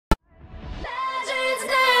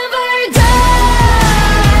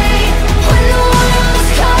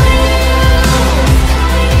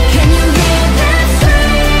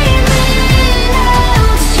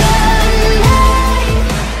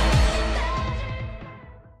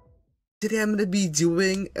Today I'm going to be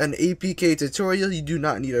doing an APK tutorial. You do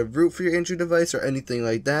not need a root for your Android device or anything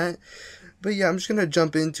like that. But yeah, I'm just going to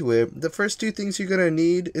jump into it. The first two things you're going to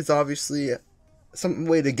need is obviously some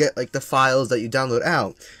way to get like the files that you download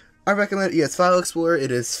out. I recommend ES File Explorer.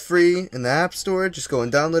 It is free in the App Store. Just go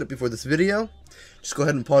and download it before this video. Just go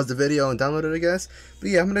ahead and pause the video and download it, I guess.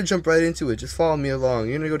 But yeah, I'm going to jump right into it. Just follow me along.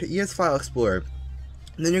 You're going to go to ES File Explorer.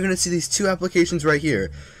 And then you're going to see these two applications right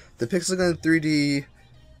here. The Pixelgun 3D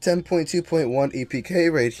 10.2.1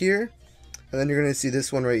 APK right here, and then you're going to see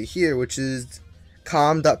this one right here, which is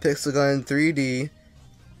com.pixelgun3d.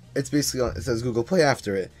 It's basically, it says Google Play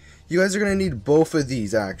after it. You guys are going to need both of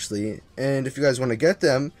these actually, and if you guys want to get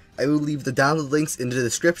them, I will leave the download links in the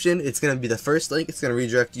description. It's going to be the first link. It's going to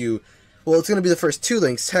redirect you, well, it's going to be the first two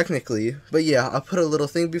links technically, but yeah, I'll put a little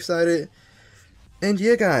thing beside it. And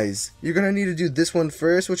yeah guys, you're going to need to do this one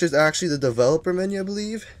first, which is actually the developer menu, I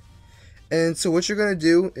believe. And so what you're going to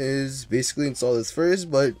do is basically install this first,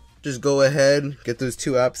 but just go ahead, get those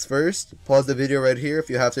two apps first. Pause the video right here if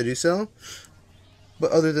you have to do so.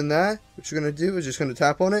 But other than that, what you're going to do is just going to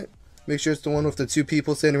tap on it. Make sure it's the one with the two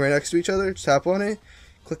people standing right next to each other. Just tap on it.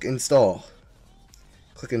 Click install.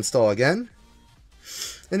 Click install again.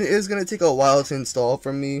 And it is going to take a while to install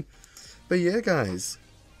from me. But yeah guys,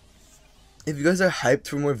 if you guys are hyped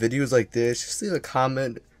for more videos like this, just leave a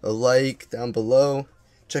comment, a like down below.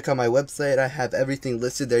 Check out my website. I have everything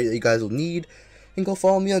listed there that you guys will need. And go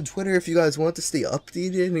follow me on Twitter if you guys want to stay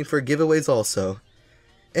updated and for giveaways also.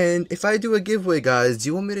 And if I do a giveaway, guys, do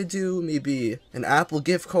you want me to do maybe an Apple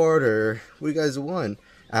gift card, or what do you guys want?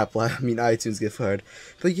 Apple, I mean iTunes gift card.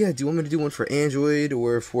 But yeah, do you want me to do one for Android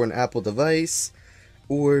or for an Apple device?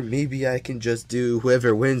 Or maybe I can just do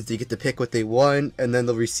whoever wins, they get to pick what they want, and then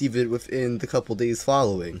they'll receive it within the couple days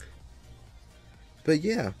following. But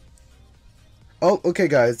yeah. Oh, okay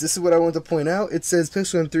guys, this is what I want to point out. It says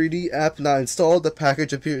Pixelgun 3D app not installed. The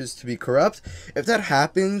package appears to be corrupt. If that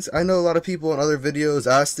happens, I know a lot of people in other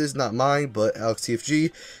videos asked this, not mine, but AlexTFG.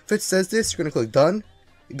 If it says this, you're going to click done.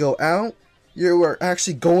 Go out. You are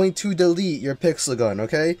actually going to delete your Pixelgun,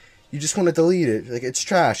 okay? You just want to delete it. Like, it's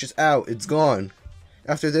trash. It's out. It's gone.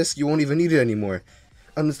 After this, you won't even need it anymore.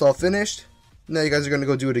 Uninstall finished. Now you guys are going to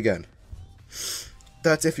go do it again.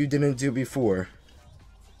 That's if you didn't do it before.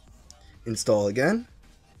 Install again.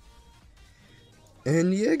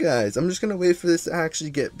 And yeah guys, I'm just gonna wait for this to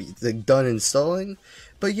actually get done installing.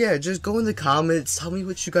 But yeah, just go in the comments, tell me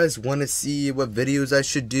what you guys want to see, what videos I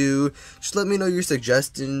should do. Just let me know your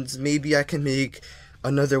suggestions. Maybe I can make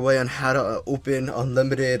another way on how to open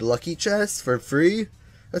unlimited lucky chests for free.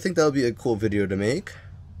 I think that would be a cool video to make.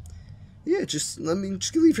 Yeah, just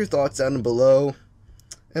leave your thoughts down below,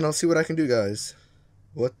 and I'll see what I can do, guys.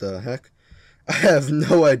 What the heck? I have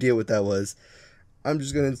no idea what that was. I'm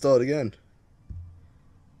just going to install it again.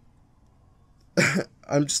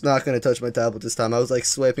 I'm just not going to touch my tablet this time. I was like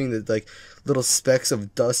swiping the like little specks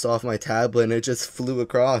of dust off my tablet and it just flew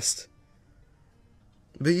across.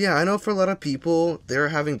 But yeah, I know for a lot of people, they're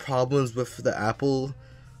having problems with the Apple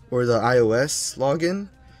or the iOS login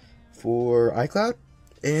for iCloud.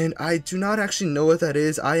 And I do not actually know what that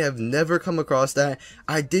is. I have never come across that.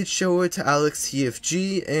 I did show it to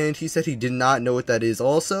AlexTFG and he said he did not know what that is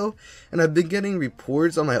also. And I've been getting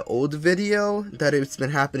reports on my old video that it's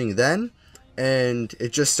been happening then, and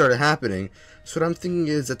it just started happening. So what I'm thinking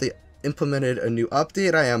is that they implemented a new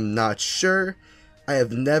update. I am not sure. I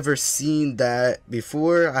have never seen that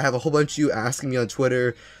before. I have a whole bunch of you asking me on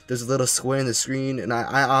Twitter. There's a little square in the screen and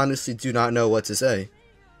I honestly do not know what to say.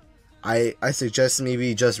 I suggest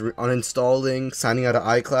maybe just uninstalling, signing out of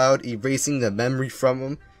iCloud, erasing the memory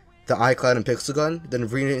from the iCloud and Pixelgun, then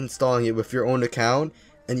reinstalling it with your own account,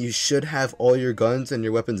 and you should have all your guns and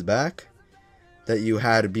your weapons back that you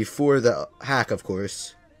had before the hack, of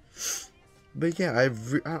course. But yeah,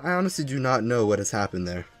 I honestly do not know what has happened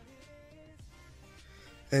there.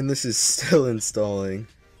 And this is still installing.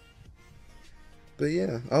 But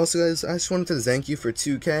yeah, also guys, I just wanted to thank you for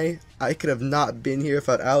 2K. I could have not been here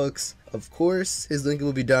without Alex, of course. His link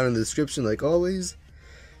will be down in the description like always.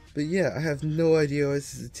 But yeah, I have no idea why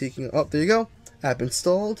this is taking. Oh, there you go. App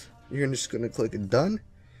installed. You're just going to click done.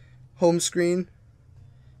 Home screen.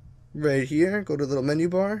 Right here. Go to the little menu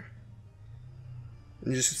bar.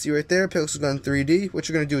 And you just see right there, Pixelgun 3D. What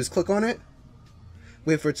you're going to do is click on it.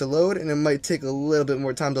 Wait for it to load, and it might take a little bit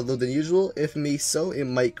more time to load than usual. If so, it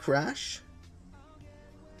might crash.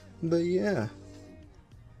 But yeah,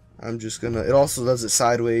 I'm just gonna, it also does it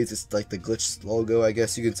sideways. It's like the glitch logo, I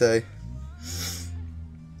guess you could say.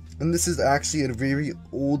 And this is actually a very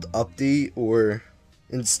old update or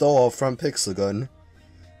install from Pixelgun.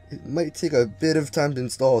 It might take a bit of time to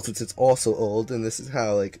install since it's also old, and this is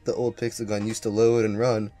how like the old Pixel gun used to load and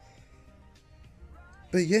run.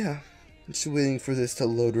 But yeah, just waiting for this to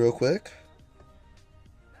load real quick.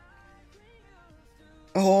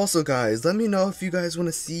 Oh, also guys, let me know if you guys want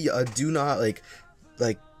to see a do not like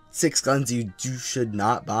 6 guns you should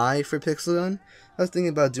not buy for Pixel Gun. I was thinking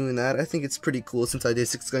about doing that. I think it's pretty cool since I did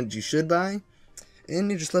 6 guns you should buy.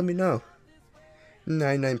 And you just let me know.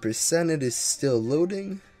 99%, it is still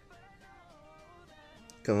loading.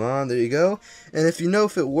 Come on, there you go. And if you know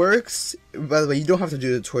if it works, by the way, you don't have to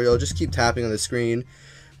do the tutorial, just keep tapping on the screen.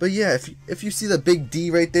 But yeah, if you see the big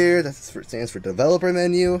D right there, that stands for developer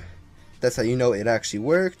menu. That's how you know it actually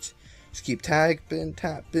worked. Just keep tapping,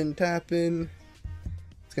 tapping, tapping.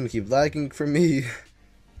 It's gonna keep lagging for me.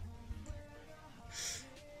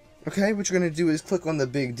 Okay, what you're gonna do is click on the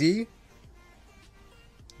big D.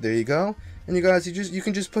 There you go. And you guys, you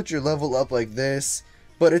can just put your level up like this,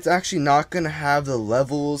 but it's actually not gonna have the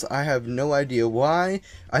levels. I have no idea why.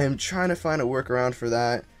 I am trying to find a workaround for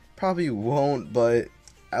that. Probably won't, but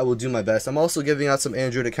I will do my best. I'm also giving out some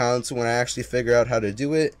Android accounts when I actually figure out how to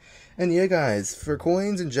do it. And yeah guys, for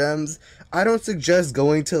coins and gems, I don't suggest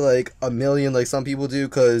going to like 1 million like some people do,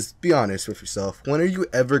 because be honest with yourself, when are you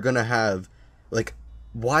ever gonna have, like,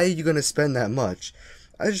 why are you gonna spend that much?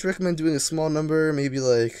 I just recommend doing a small number, maybe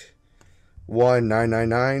like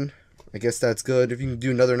 1999. I guess that's good. If you can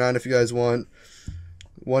do another 9 if you guys want.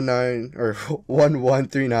 19 or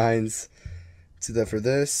 1139s. Do that for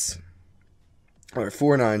this. Or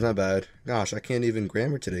 4 9s, my bad. Gosh, I can't even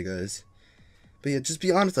grammar today, guys. But yeah, just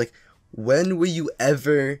be honest, like, when will you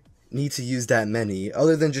ever need to use that many?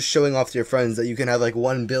 Other than just showing off to your friends that you can have like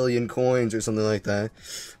 1 billion coins or something like that.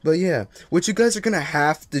 But yeah, what you guys are going to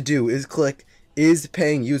have to do is click is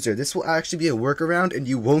paying user. This will actually be a workaround and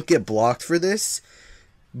you won't get blocked for this.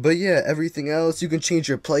 But yeah, everything else, you can change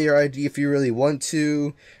your player ID if you really want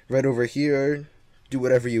to. Right over here, do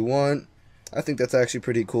whatever you want. I think that's actually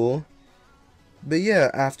pretty cool. But yeah,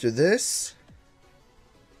 after this,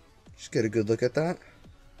 just get a good look at that.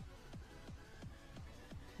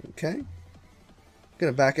 Okay.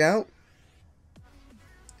 Gonna back out.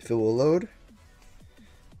 If it will load.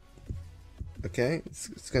 Okay,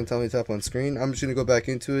 it's gonna tell me to tap on screen. I'm just gonna go back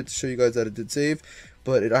into it to show you guys that it did save.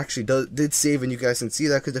 But it actually did save, and you guys can see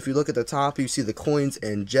that because if you look at the top, you see the coins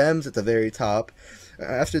and gems at the very top.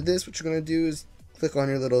 After this, what you're gonna do is click on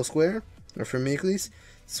your little square, or for me at least,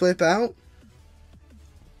 swipe out.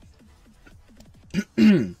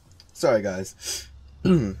 Sorry guys.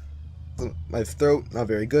 My throat, not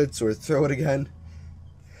very good, sore throat again.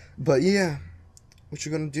 But yeah, what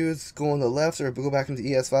you're going to do is go on the left or go back into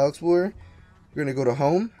ES File Explorer. You're going to go to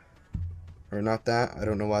Home. Or not that, I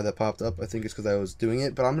don't know why that popped up. I think it's because I was doing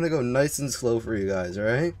it. But I'm going to go nice and slow for you guys,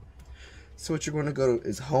 alright? So what you're going to go to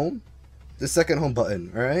is Home. The second home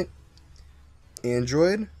button, alright?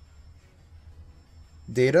 Android.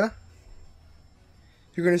 Data.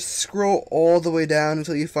 You're going to scroll all the way down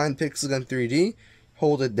until you find Pixel Gun 3D.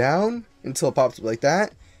 Hold it down until it pops up like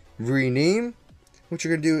that. Rename. What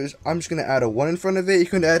you're going to do is, I'm just going to add a 1 in front of it. You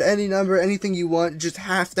can add any number, anything you want. You just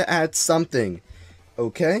have to add something.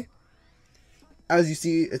 Okay? As you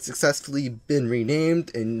see, it's successfully been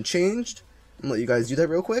renamed and changed. I'm going to let you guys do that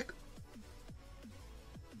real quick.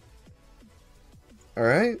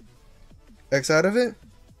 Alright. X out of it.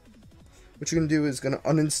 What you're going to do is going to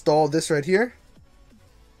uninstall this right here.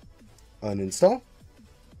 Uninstall.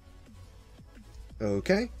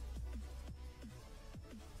 Okay.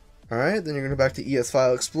 Alright, then you're going to go back to ES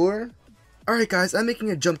File Explorer. Alright guys, I'm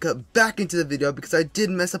making a jump cut back into the video because I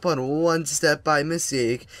did mess up on one step by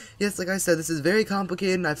mistake. Yes, like I said, this is very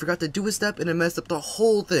complicated and I forgot to do a step and I messed up the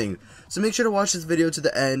whole thing. So make sure to watch this video to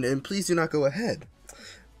the end and please do not go ahead.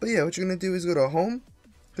 But yeah, what you're going to do is go to Home,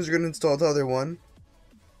 because you're going to install the other one.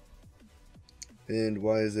 And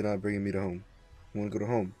why is it not bringing me to Home? I want to go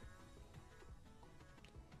to Home.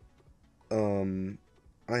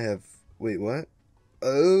 Wait, what?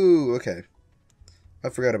 Oh, okay. I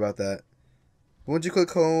forgot about that. Once you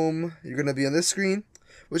click Home, you're going to be on this screen.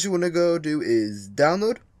 What you want to go do is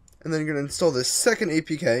download, and then you're going to install the second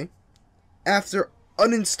APK after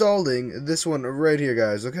uninstalling this one right here,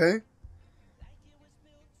 guys, okay?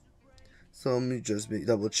 So let me just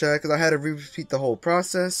double check, because I had to repeat the whole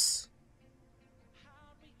process.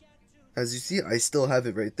 As you see, I still have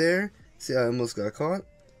it right there. See, I almost got caught.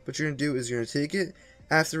 What you're going to do is you're going to take it.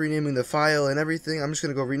 After renaming the file and everything, I'm just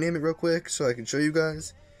going to go rename it real quick so I can show you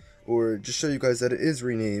guys. Or just show you guys that it is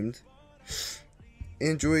renamed.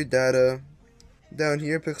 Android data. Down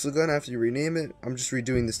here, Pixel Gun, after you rename it, I'm just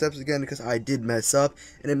redoing the steps again because I did mess up.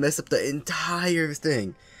 And it messed up the entire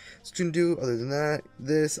thing. So what you can do other than that,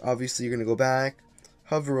 this, obviously you're going to go back,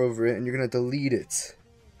 hover over it, and you're going to delete it.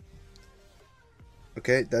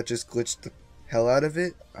 Okay, that just glitched the hell out of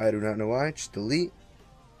it. I do not know why. Just delete.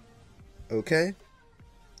 Okay.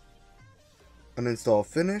 Uninstall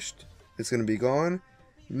finished. It's going to be gone.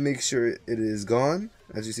 Make sure it is gone.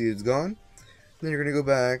 As you see, it's gone. Then you're going to go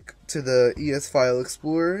back to the ES File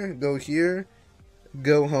Explorer. Go here.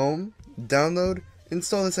 Go home. Download.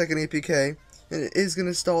 Install the second APK. And it is going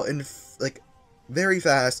to install in like very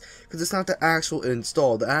fast, because it's not the actual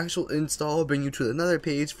install. The actual install will bring you to another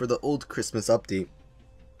page for the old Christmas update.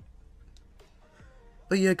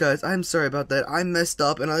 But yeah guys, I'm sorry about that. I messed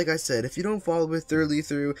up, and like I said, if you don't follow it thoroughly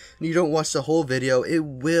through and you don't watch the whole video, it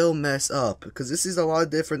will mess up, because this is a lot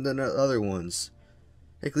different than the other ones,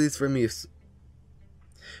 at least for me.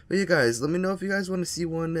 But yeah guys, let me know if you guys want to see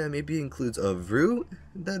one that maybe includes a root.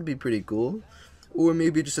 That'd be pretty cool. Or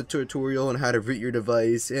maybe just a tutorial on how to root your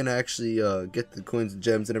device and actually get the coins and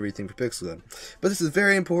gems and everything for Pixel Gun. But this is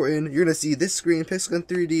very important. You're going to see this screen, Pixel Gun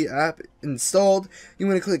 3D app installed. You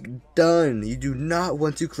want to click done. You do not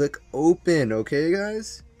want to click open, okay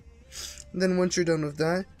guys? And then once you're done with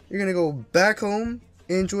that, you're going to go back home,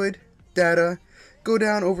 Android, data, go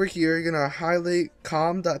down over here, you're going to highlight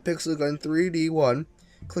com.pixelgun3d1,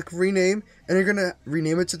 click rename, and you're going to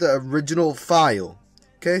rename it to the original file.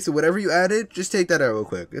 Okay, so whatever you added, just take that out real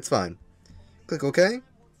quick. It's fine. Click OK.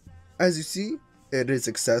 As you see, it is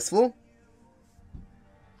successful.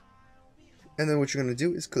 And then what you're going to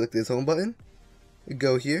do is click this home button.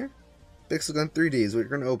 Go here. Pixel Gun 3D is what you're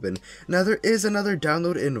going to open. Now there is another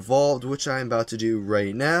download involved, which I'm about to do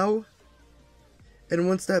right now. And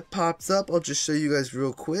once that pops up, I'll just show you guys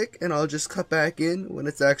real quick, and I'll just cut back in when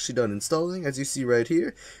it's actually done installing. As you see right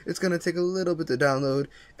here, it's going to take a little bit to download,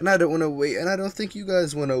 and I don't want to wait, and I don't think you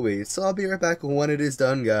guys want to wait. So I'll be right back when it is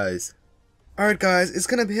done, guys. Alright guys, it's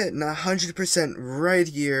going to be hitting 100% right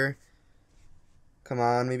here. Come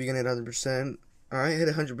on, maybe you can hit 100%. Alright, hit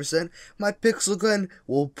 100%. My Pixel Gun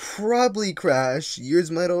will probably crash. Yours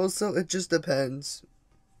might also, it just depends.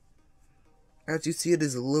 As you see, it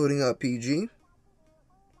is loading up PG.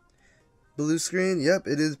 Blue screen, yep,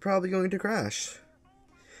 it is probably going to crash.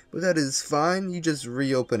 But that is fine, you just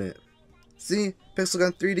reopen it. See, Pixel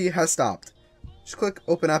Gun 3D has stopped. Just click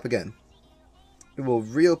open app again. It will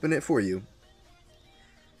reopen it for you.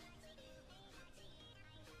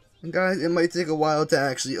 And guys, it might take a while to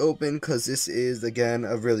actually open, because this is, again,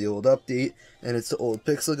 a really old update, and it's the old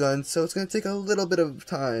Pixel Gun, so it's going to take a little bit of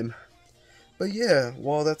time. But yeah,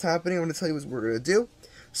 while that's happening, I'm going to tell you what we're going to do.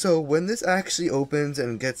 So when this actually opens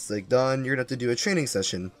and gets like done, you're going to have to do a training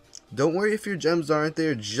session. Don't worry if your gems aren't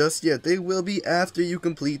there just yet. They will be after you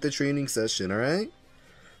complete the training session, alright?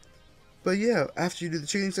 But yeah, after you do the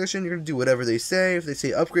training session, you're going to do whatever they say. If they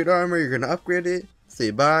say upgrade armor, you're going to upgrade it.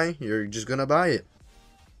 Say buy, you're just going to buy it.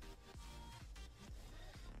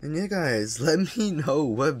 And yeah guys, let me know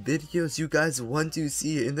what videos you guys want to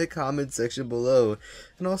see in the comment section below.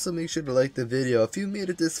 And also make sure to like the video if you made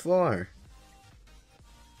it this far.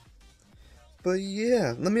 But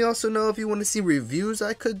yeah, let me also know if you want to see reviews.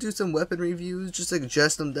 I could do some weapon reviews, just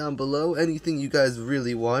suggest them down below. Anything you guys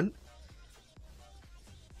really want.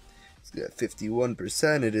 It's got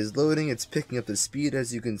 51%, it is loading, it's picking up the speed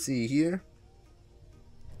as you can see here.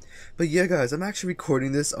 But yeah guys, I'm actually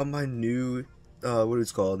recording this on my new, what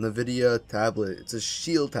it's called, NVIDIA tablet. It's a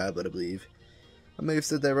Shield tablet, I believe. I may have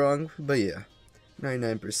said that wrong, but yeah.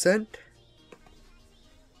 99%.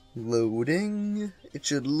 Loading. It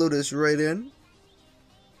should load us right in.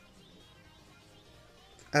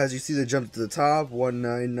 As you see, the jump to the top,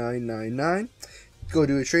 19999. Go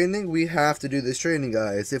do a training. We have to do this training,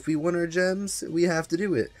 guys. If we want our gems, we have to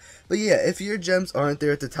do it. But yeah, if your gems aren't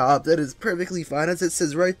there at the top, that is perfectly fine. As it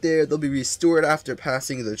says right there, they'll be restored after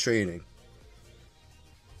passing the training.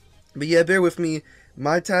 But yeah, bear with me.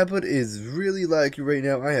 My tablet is really laggy right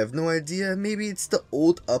now. I have no idea. Maybe it's the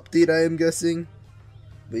old update, I am guessing.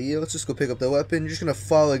 But yeah, let's just go pick up the weapon. You're just going to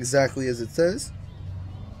follow exactly as it says.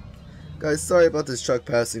 Guys, sorry about this truck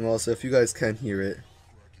passing also, if you guys can hear it.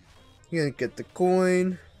 You're going to get the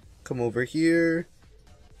coin. Come over here.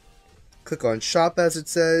 Click on shop as it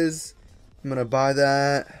says. I'm going to buy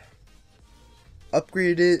that.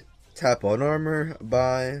 Upgrade it. Tap on armor.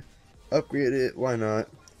 Buy. Upgrade it. Why not?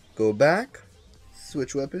 Go back.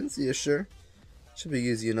 Switch weapons. Yeah, sure. Should be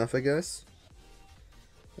easy enough, I guess.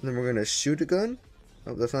 And then we're going to shoot a gun.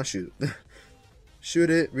 Oh, that's not shoot. Shoot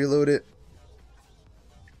it, reload it.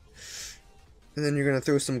 And then you're going to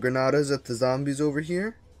throw some granadas at the zombies over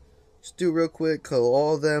here. Just do it real quick, kill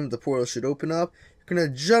all of them. The portal should open up. You're going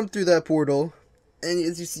to jump through that portal. And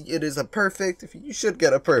as you see, it is a perfect. You should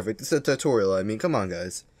get a perfect. It's a tutorial, I mean, come on,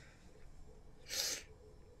 guys.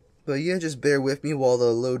 But yeah, just bear with me while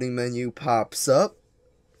the loading menu pops up.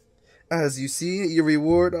 As you see, your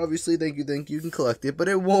reward, obviously, thank you, you can collect it, but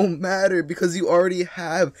it won't matter because you already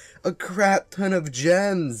have a crap ton of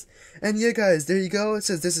gems. And yeah, guys, there you go. It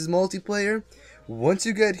says this is multiplayer. Once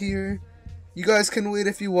you get here, you guys can wait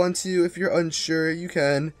if you want to. If you're unsure, you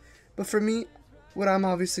can. But for me, what I'm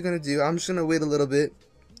obviously going to do, I'm just going to wait a little bit.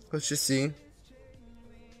 Let's just see.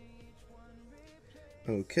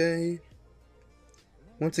 Okay.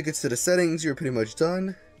 Once it gets to the settings, you're pretty much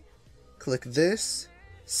done. Click this.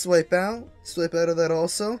 Swipe out of that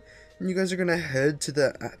also, and you guys are gonna head to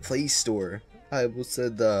the Play Store. I will say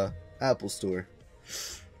the Apple Store.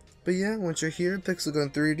 But yeah, once you're here,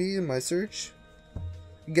 Pixelgun 3D in my search,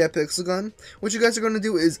 get Pixelgun. What you guys are gonna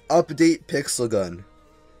do is update Pixelgun.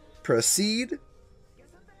 Proceed.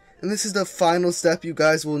 And this is the final step you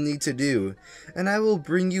guys will need to do. And I will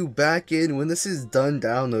bring you back in when this is done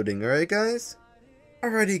downloading, alright guys?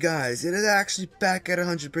 Alrighty guys, it is actually back at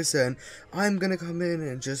 100%. I'm gonna come in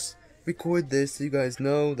and just record this so you guys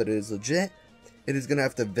know that it is legit. It is gonna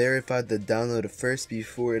have to verify the download first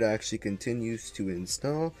before it actually continues to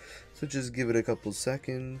install. So just give it a couple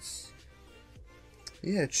seconds.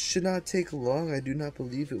 Yeah, it should not take long. I do not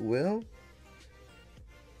believe it will.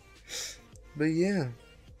 But yeah.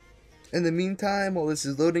 In the meantime, while this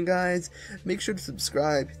is loading guys, make sure to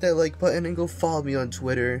subscribe, hit that like button, and go follow me on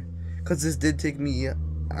Twitter. Because this did take me a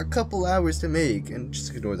couple hours to make, and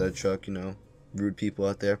just ignore that truck, you know, rude people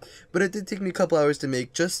out there. But it did take me a couple hours to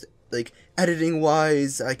make, just like editing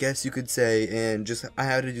wise, I guess you could say, and just I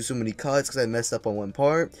had to do so many cuts because I messed up on one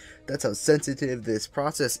part. That's how sensitive this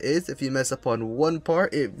process is. If you mess up on one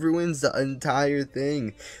part, it ruins the entire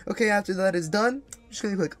thing. Okay, after that is done, I'm just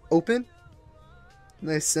gonna click open.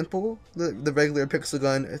 Nice, simple, the regular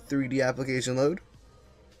Pixelgun 3D application load.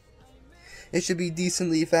 It should be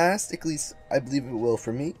decently fast, at least I believe it will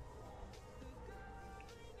for me.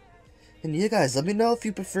 And yeah guys, let me know if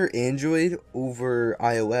you prefer Android over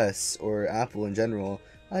iOS or Apple in general.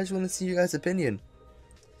 I just want to see your guys' opinion.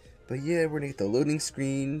 But yeah, we're gonna get the loading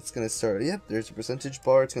screen. It's gonna start, yep, there's a percentage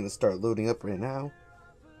bar. It's gonna start loading up right now.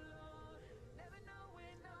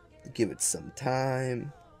 Give it some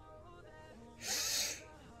time.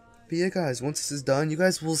 But yeah guys, once this is done, you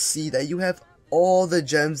guys will see that you have all the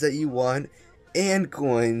gems that you want and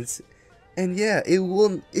coins, and yeah, it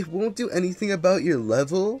won't do anything about your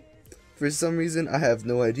level for some reason. I have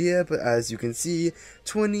no idea, but as you can see,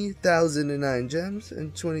 20,009 gems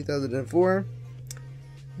and 20,004.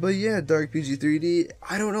 But yeah, Dark PG 3D,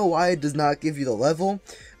 I don't know why it does not give you the level,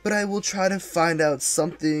 but I will try to find out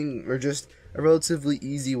something or just a relatively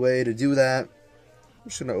easy way to do that. I'm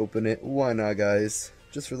just gonna open it. Why not, guys?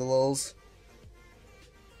 Just for the lulz.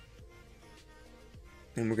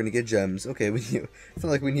 And we're gonna get gems. Okay, it's not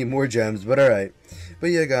like we need more gems, but alright. But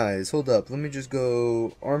yeah guys, hold up. Let me just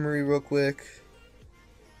go armory real quick.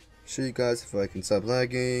 Show you guys if I can stop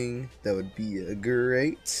lagging. That would be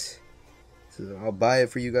great. So I'll buy it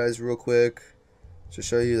for you guys real quick. To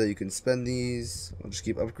show you that you can spend these. I'll just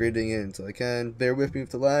keep upgrading it until I can. Bear with me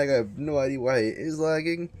with the lag. I have no idea why it is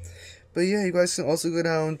lagging. But yeah, you guys can also go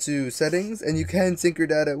down to settings, and you can sync your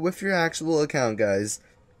data with your actual account, guys.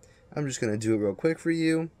 I'm just going to do it real quick for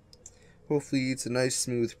you. Hopefully it's a nice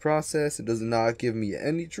smooth process. It does not give me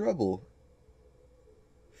any trouble.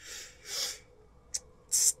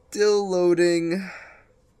 Still loading.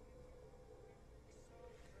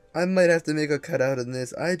 I might have to make a cutout in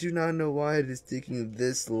this. I do not know why it is taking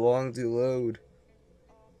this long to load.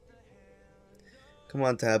 Come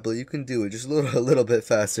on, tablet, you can do it. Just a little bit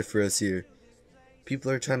faster for us here.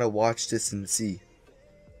 People are trying to watch this and see.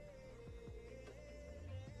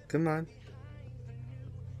 Come on.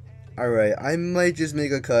 Alright, I might just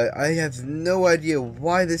make a cut. I have no idea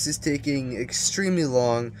why this is taking extremely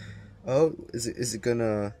long. Oh, is it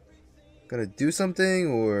gonna do something,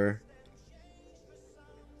 or...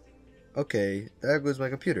 Okay, there goes my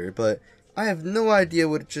computer, but I have no idea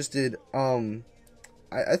what it just did.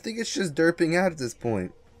 I think it's just derping out at this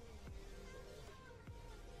point.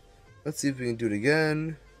 Let's see if we can do it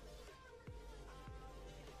again.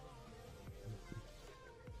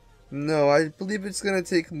 No, I believe it's gonna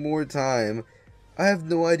take more time. I have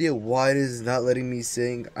no idea why it is not letting me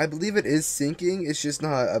sync. I believe it is syncing, it's just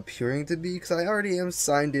not appearing to be, because I already am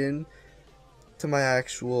signed in to my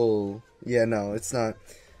actual... Yeah, no, it's not.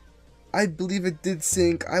 I believe it did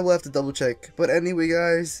sync. I will have to double check. But anyway,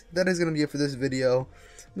 guys, that is going to be it for this video.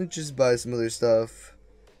 Let me just buy some other stuff.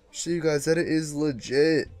 Show you guys that it is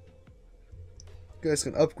legit. You guys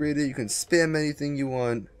can upgrade it. You can spam anything you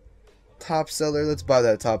want. Top seller. Let's buy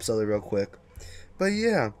that top seller real quick. But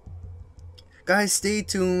yeah. Guys, stay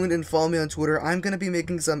tuned and follow me on Twitter. I'm going to be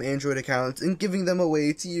making some Android accounts and giving them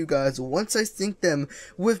away to you guys once I sync them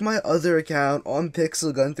with my other account on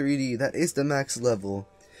Pixel Gun 3D. That is the max level.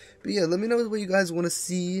 But yeah, let me know what you guys want to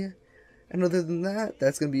see. And other than that,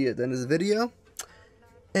 that's going to be it at the end of the video.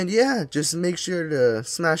 And yeah, just make sure to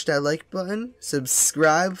smash that like button,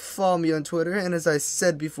 subscribe, follow me on Twitter, and as I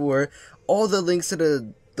said before, all the links to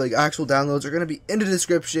the actual downloads are going to be in the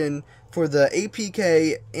description for the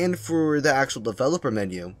APK and for the actual developer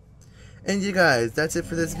menu. And you guys, that's it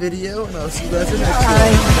for this video, and I'll see you guys in the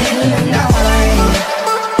next one.